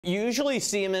Usually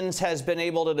Siemens has been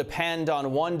able to depend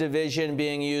on one division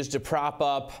being used to prop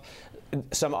up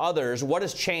some others. What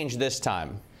has changed this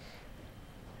time?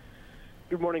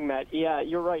 Good morning, Matt. Yeah,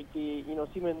 you're right.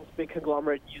 Siemens, big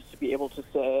conglomerate, used to be able to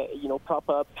say, prop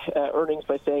up earnings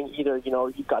by saying either,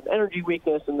 you've got an energy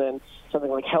weakness and then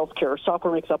something like healthcare or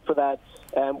software makes up for that,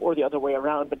 or the other way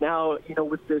around. But now,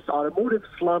 with this automotive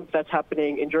slump that's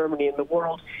happening in Germany and the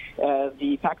world,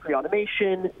 the factory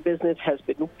automation business has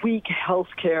been weak.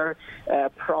 Healthcare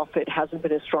profit hasn't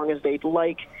been as strong as they'd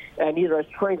like. Neither has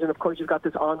trains. And, of course, you've got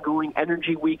this ongoing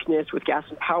energy weakness with gas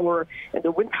and power. And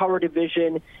the wind power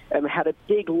division had a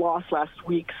big loss last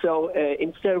week. So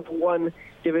instead of one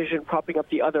division propping up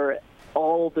the other,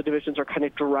 all the divisions are kind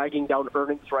of dragging down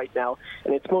earnings right now.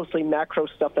 And it's mostly macro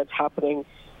stuff that's happening,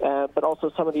 but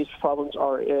also some of these problems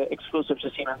are exclusive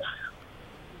to Siemens.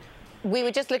 We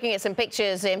were just looking at some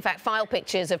pictures, in fact, file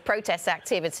pictures of protest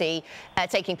activity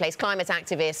taking place, climate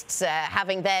activists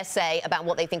having their say about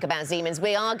what they think about Siemens.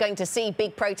 We are going to see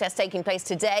big protests taking place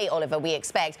today, Oliver, we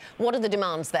expect. What are the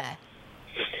demands there?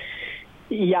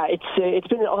 Yeah, it's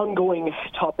been an ongoing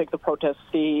topic, the protests.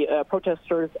 The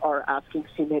protesters are asking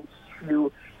Siemens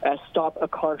to stop a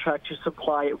contract to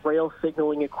supply rail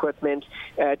signaling equipment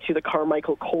to the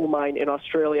Carmichael coal mine in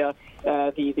Australia.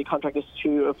 The contract is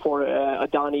for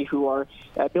Adani, who are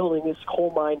building this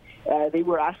coal mine. They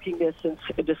were asking this since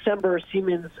December.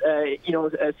 Siemens,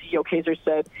 CEO Kaeser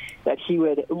said that he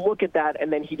would look at that,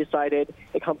 and then he decided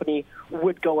the company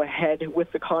would go ahead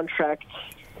with the contract.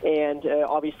 And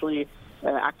obviously,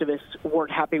 activists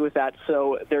weren't happy with that,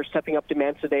 so they're stepping up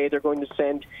demands today. They're going to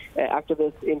send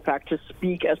activists, in fact, to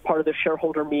speak as part of the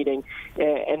shareholder meeting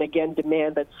and again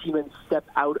demand that Siemens step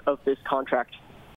out of this contract.